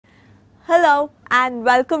Hello and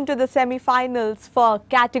welcome to the semi-finals for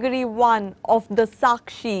Category 1 of the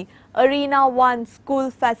Sakshi Arena 1 School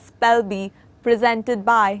Fest Spelby presented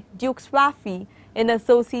by Duke Swaffy in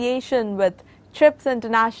association with Trips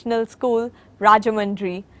International School,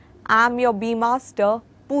 Rajamundry. I'm your B Master,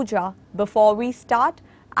 Pooja. Before we start,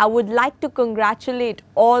 I would like to congratulate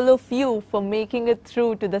all of you for making it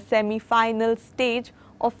through to the semi-final stage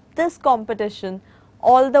of this competition.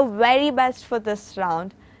 All the very best for this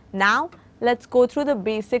round. Now, let's go through the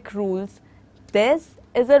basic rules. This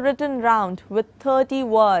is a written round with 30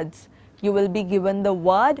 words. You will be given the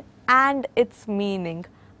word and its meaning.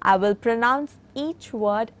 I will pronounce each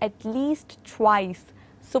word at least twice.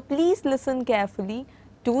 So please listen carefully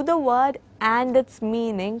to the word and its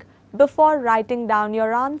meaning before writing down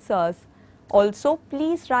your answers. Also,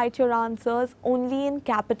 please write your answers only in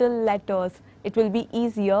capital letters. It will be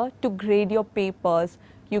easier to grade your papers.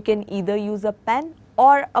 You can either use a pen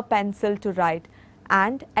or a pencil to write,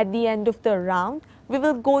 and at the end of the round we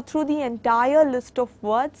will go through the entire list of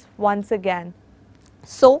words once again.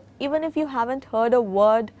 So even if you haven't heard a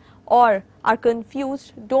word or are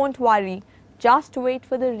confused, don't worry, just wait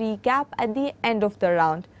for the recap at the end of the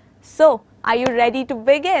round. So are you ready to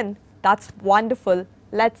begin? That's wonderful.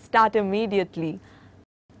 Let's start immediately.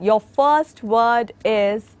 Your first word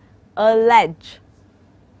is allege.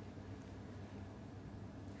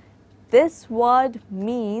 This word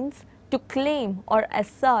means to claim or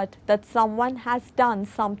assert that someone has done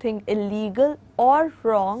something illegal or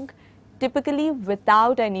wrong, typically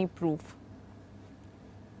without any proof.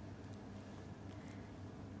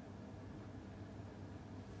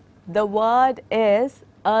 The word is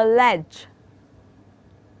allege.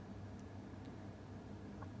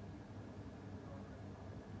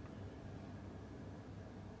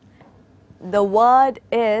 The word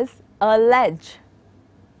is allege.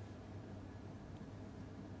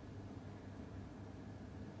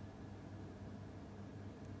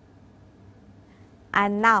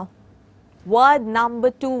 And now, word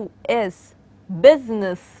number 2 is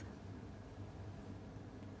business.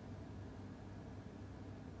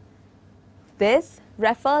 This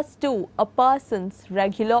refers to a person's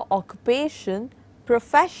regular occupation,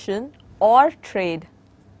 profession, or trade.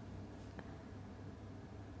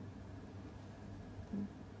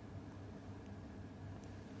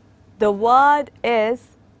 The word is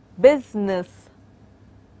business.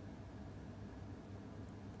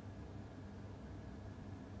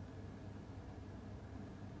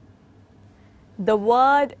 The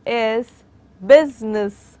word is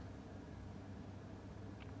business.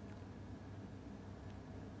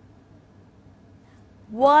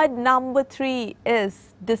 Word number 3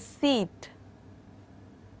 is deceit.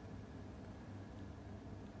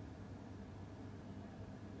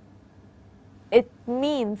 It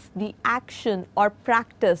means the action or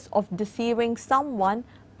practice of deceiving someone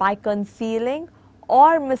by concealing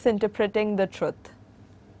or misinterpreting the truth.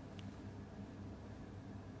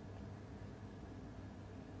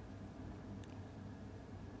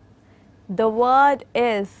 The word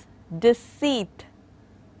is deceit.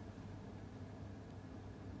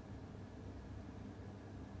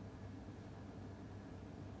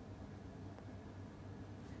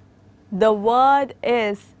 The word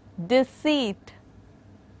is deceit.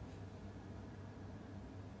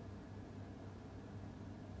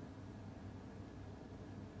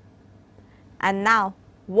 And now,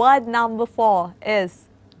 word number 4 is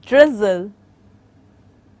drizzle.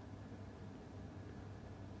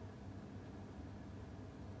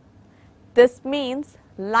 This means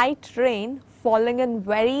light rain falling in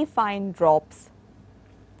very fine drops.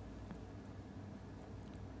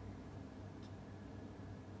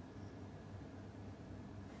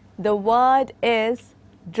 The word is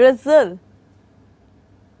drizzle.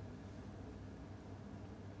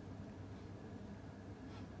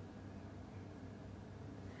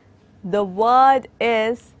 The word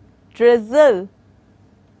is drizzle.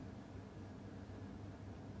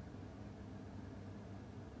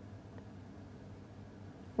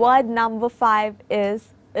 Word number 5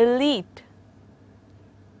 is elite.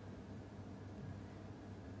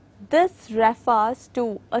 This refers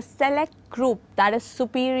to a select group that is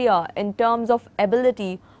superior in terms of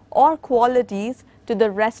ability or qualities to the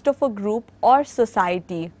rest of a group or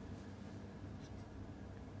society.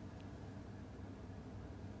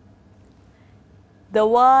 The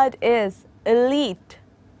word is elite.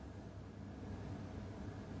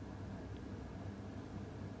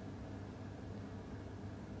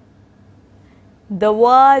 The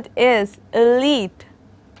word is elite.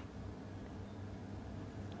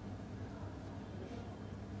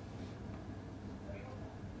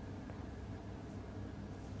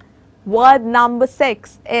 Word number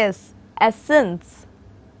 6 is essence.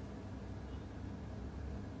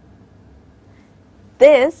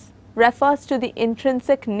 This refers to the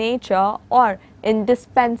intrinsic nature or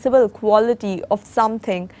indispensable quality of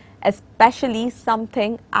something, especially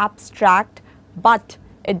something abstract, but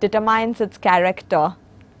it determines its character.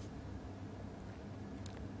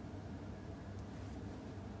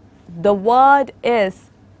 The word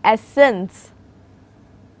is essence.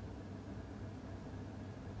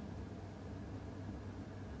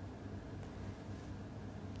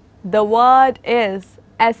 The word is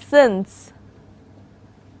essence.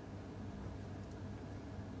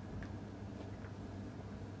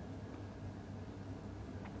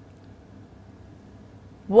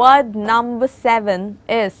 Word number 7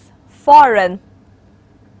 is foreign.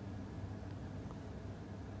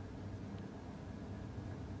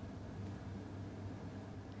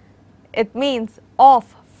 It means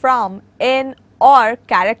of, from, in, or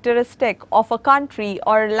characteristic of a country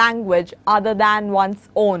or language other than one's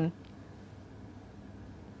own.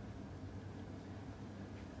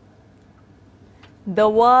 The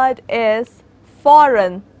word is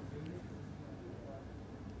foreign.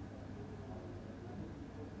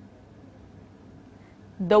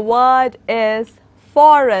 The word is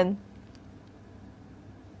foreign.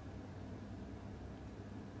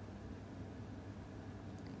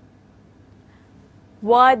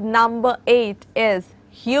 Word number 8 is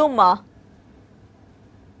humor.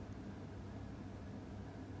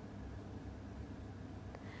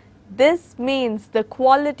 This means the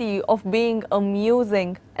quality of being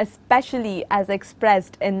amusing, especially as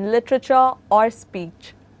expressed in literature or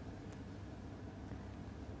speech.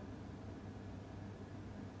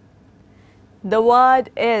 The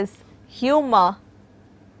word is humor.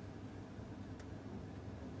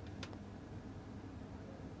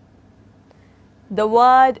 The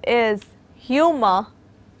word is humor.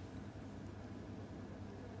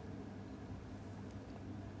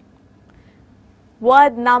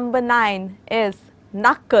 Word number 9 is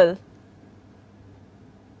knuckle.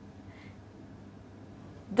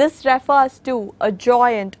 This refers to a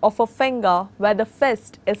joint of a finger where the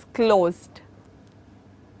fist is closed.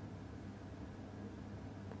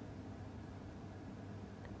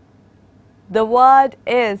 The word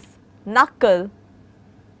is knuckle.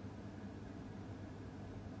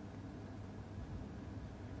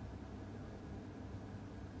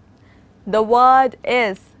 The word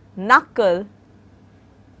is knuckle.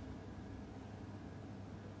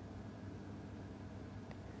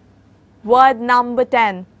 Word number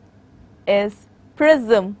 10 is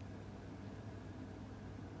prism.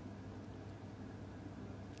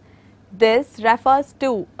 This refers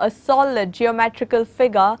to a solid geometrical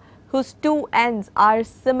figure whose two ends are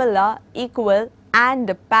similar, equal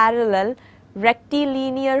and parallel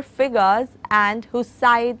rectilinear figures and whose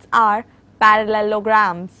sides are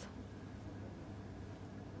parallelograms.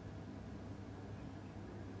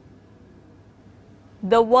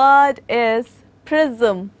 The word is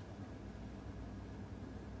prism.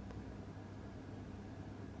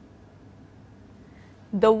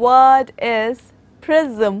 The word is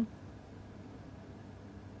prism.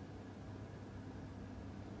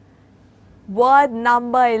 Word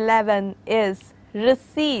number 11 is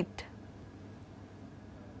receipt.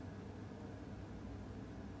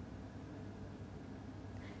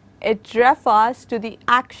 It refers to the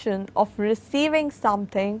action of receiving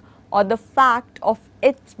something or the fact of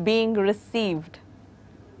its being received.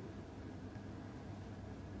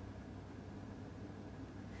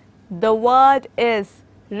 The word is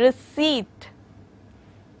receipt.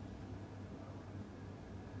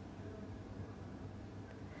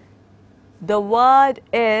 The word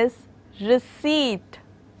is receipt.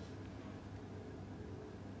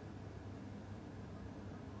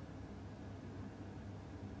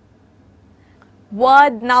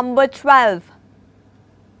 Word number 12,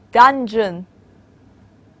 dungeon.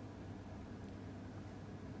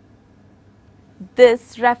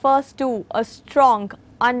 This refers to a strong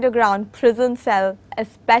underground prison cell,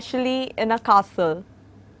 especially in a castle.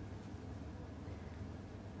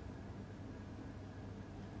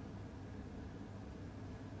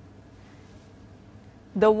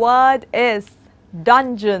 The word is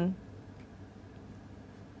dungeon.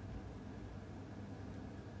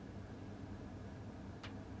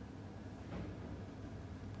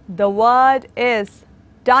 The word is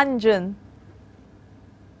dungeon.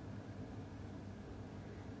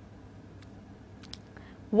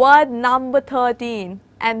 Word number 13,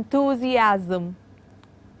 enthusiasm.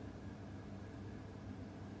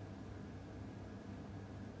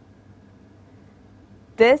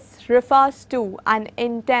 This refers to an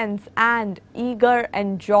intense and eager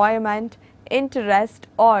enjoyment, interest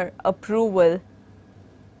or approval.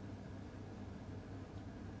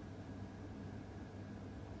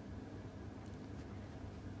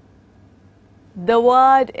 The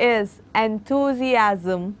word is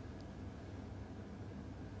enthusiasm.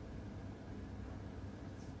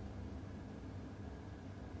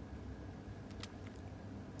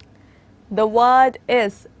 The word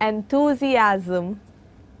is enthusiasm.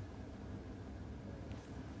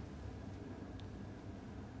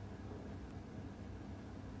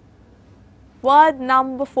 Word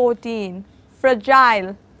number 14,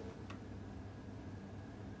 fragile.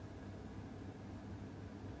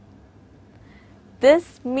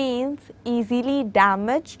 This means easily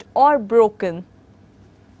damaged or broken.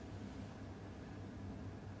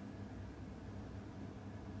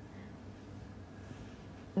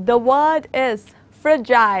 The word is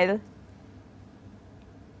fragile.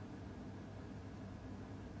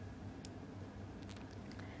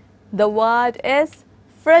 The word is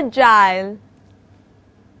fragile.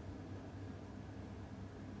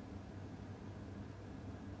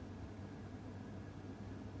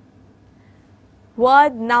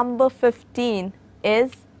 Word number 15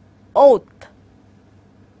 is oath.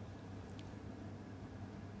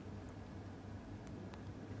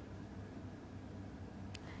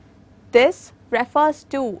 This refers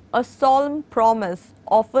to a solemn promise,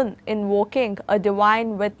 often invoking a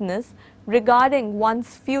divine witness regarding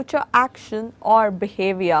one's future action or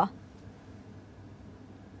behavior.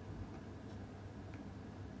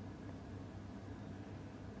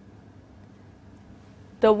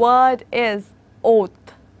 The word is oath.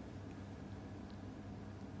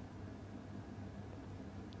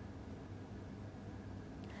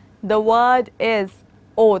 The word is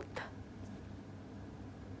oath.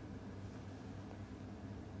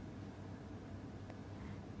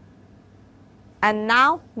 And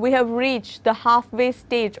now we have reached the halfway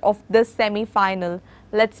stage of this semi-final.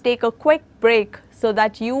 Let's take a quick break so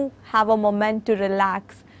that you have a moment to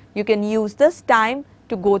relax. You can use this time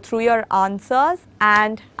to go through your answers,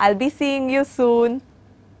 and I'll be seeing you soon.